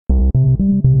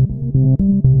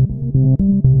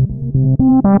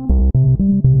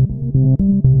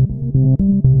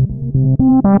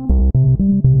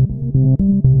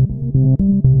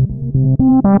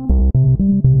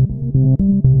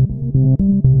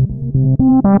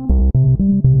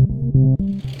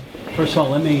First of all,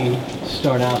 let me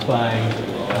start out by,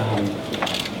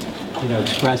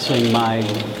 expressing my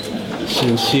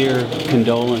sincere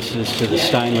condolences to the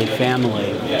Steinle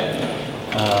family.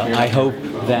 I hope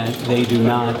that they do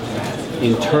not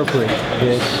interpret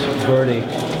this verdict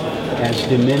as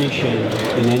diminishing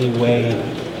in any way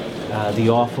the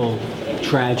awful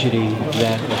tragedy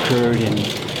that occurred and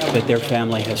that their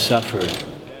family has suffered.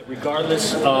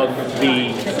 Regardless of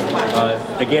the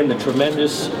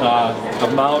tremendous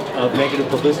amount of negative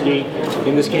publicity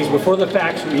in this case, before the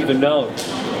facts were even known,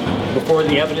 before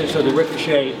the evidence of the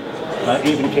ricochet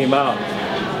even came out,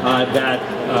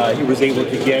 that he was able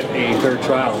to get a fair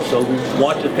trial. So we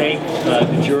want to thank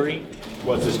the jury.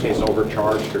 Was this case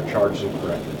overcharged or charged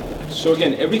incorrectly? So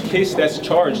again, every case that's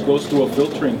charged goes through a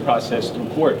filtering process through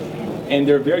court. And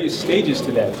there are various stages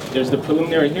to that. There's the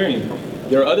preliminary hearing.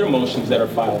 There are other motions that are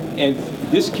filed. And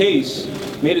this case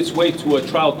made its way to a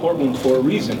trial courtroom for a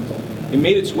reason. It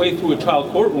made its way through a trial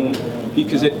courtroom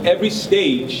because at every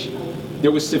stage,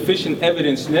 there was sufficient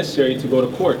evidence necessary to go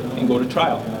to court and go to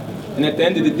trial. And at the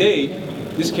end of the day,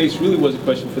 this case really was a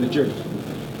question for the jury.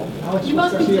 You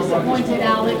must be disappointed,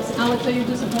 Alex. Alex, are you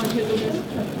disappointed with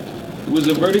this? It was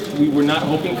a verdict we were not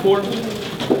hoping for.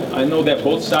 I know that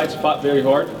both sides fought very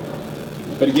hard.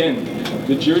 But again,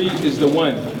 the jury is the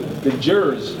one, the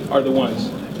jurors are the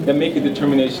ones that make a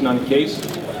determination on the case,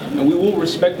 and we will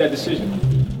respect that decision.